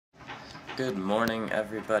Good morning,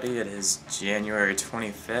 everybody. It is January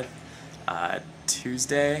 25th,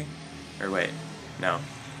 Tuesday, or wait, no,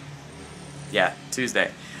 yeah, Tuesday.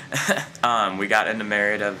 We got into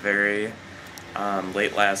Merida very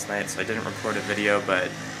late last night, so I didn't record a video, but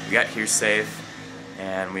we got here safe,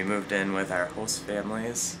 and we moved in with our host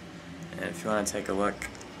families. And if you want to take a look,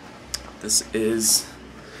 this is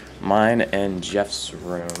mine and Jeff's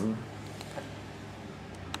room.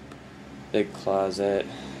 Big closet.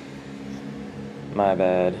 My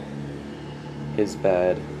bed, his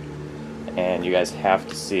bed, and you guys have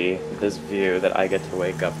to see this view that I get to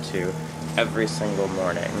wake up to every single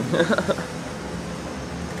morning.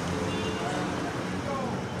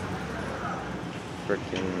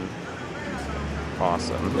 Freaking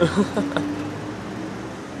awesome.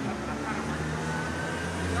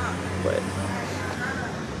 But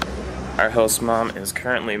our host mom is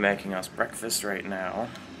currently making us breakfast right now.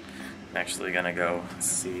 I'm actually gonna go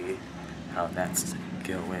see how that's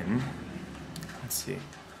going. Let's see.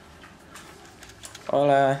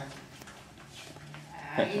 Hola.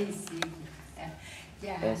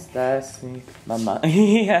 ¿Estás mi mamá?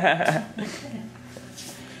 Yeah.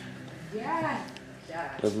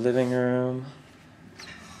 The living room.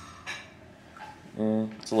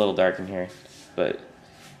 It's a little dark in here, but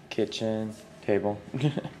kitchen, table.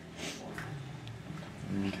 And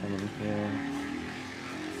come in here.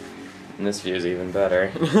 And this view is even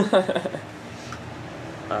better.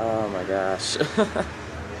 Oh my gosh.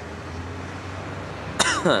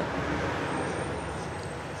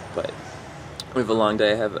 But we have a long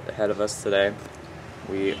day ahead of us today.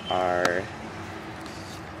 We are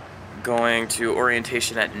going to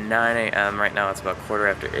orientation at 9 a.m. Right now it's about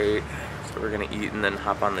 8:15. So we're gonna eat and then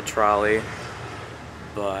hop on the trolley.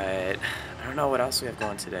 But I don't know what else we have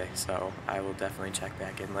going today, so I will definitely check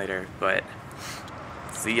back in later. But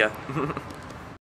see ya.